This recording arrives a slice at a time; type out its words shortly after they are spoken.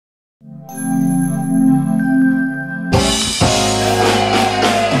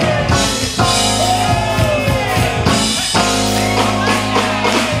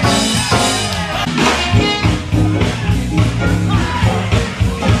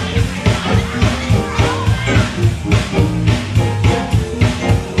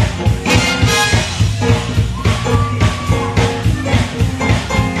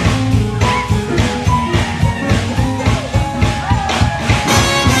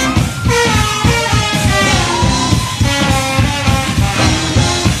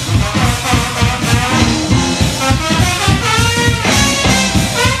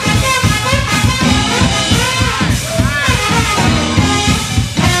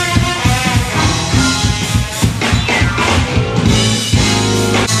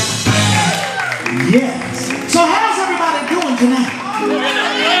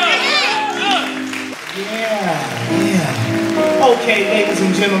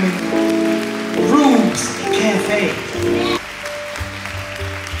gentlemen, Rube'S Cafe.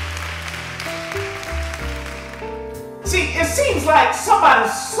 See, it seems like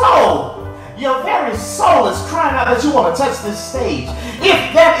somebody's soul, your very soul is crying out that you want to touch this stage.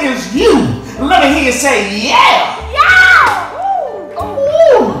 If that is you, let me hear you say, yeah! Yeah!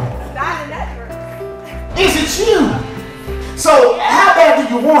 Ooh! Is it you? So, how bad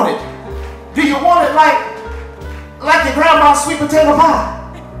do you want it? Do you want it like your grandma's sweet potato pie?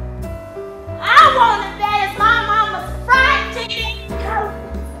 I want it bad as my mama's fried chicken.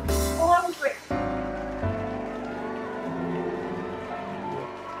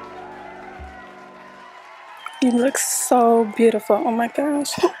 You look so beautiful. Oh my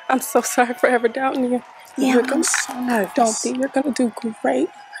gosh. I'm so sorry for ever doubting you. Yeah, I'm so nervous. Don't be. You're going to do great.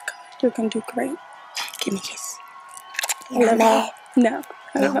 Oh my gosh, you're going to do great. Give me a kiss. You're not mad? No.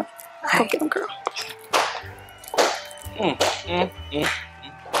 I don't know. Right. Go get him, girl.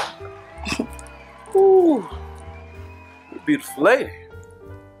 Ooh. Beautiful lady.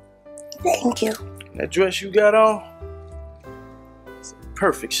 Thank you. That dress you got on, it's a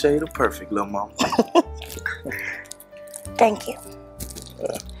perfect shade of perfect, little mama. Thank you.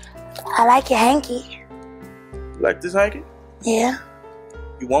 I like your hanky. You like this hanky? Yeah.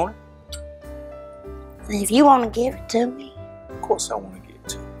 You want it? If you want to give it to me. Of course I want to give it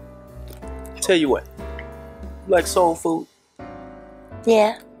to you. Tell you what, you like soul food?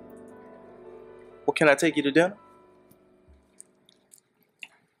 Yeah. Well, can I take you to dinner?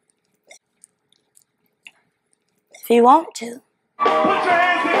 If you want to. Put your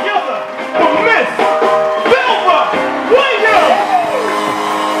hands together for Miss Silver Williams!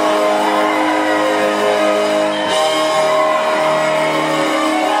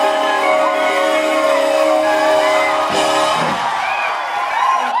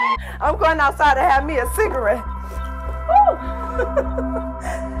 I'm going outside to have me a cigarette.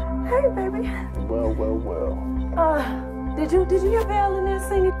 Hey, baby. Well. Did you hear Val in there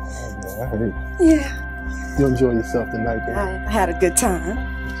singing? I heard. Yeah. You enjoy yourself tonight, baby? I had a good time.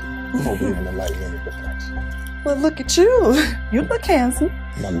 I'm gonna be in the light minute perfection. Well, look at you. You look handsome.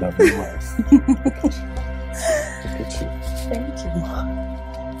 My lovely wife. Look at you. Thank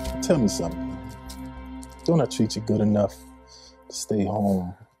you. Tell me something. Don't I treat you good enough to stay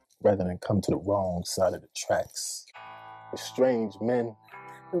home rather than come to the wrong side of the tracks with strange men?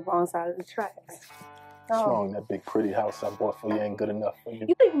 The wrong side of the tracks. What's wrong? That big pretty house I bought for you ain't good enough for you?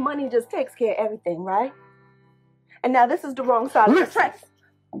 You think money just takes care of everything, right? And now this is the wrong side of the tracks.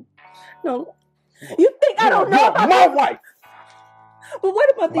 No. You think I don't know about my wife? But what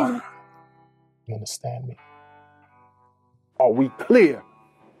about these? You understand me? Are we clear?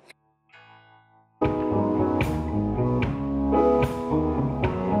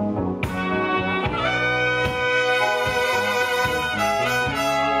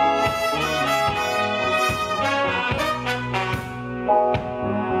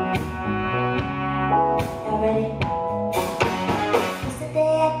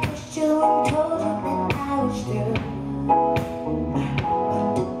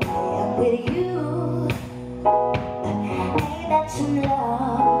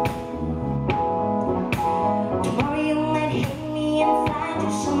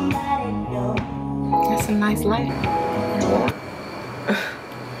 That's a nice light.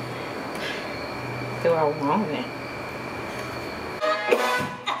 Do I want it?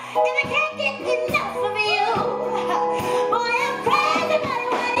 And I can't get enough of you. Boy, I'm crazy about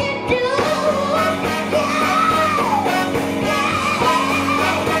what you do.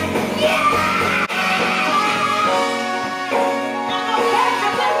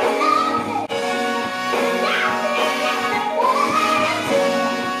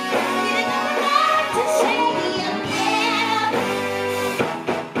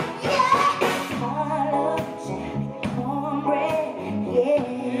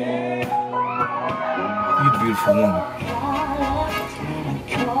 Beautiful woman.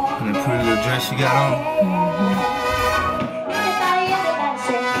 And the pretty little dress you got on.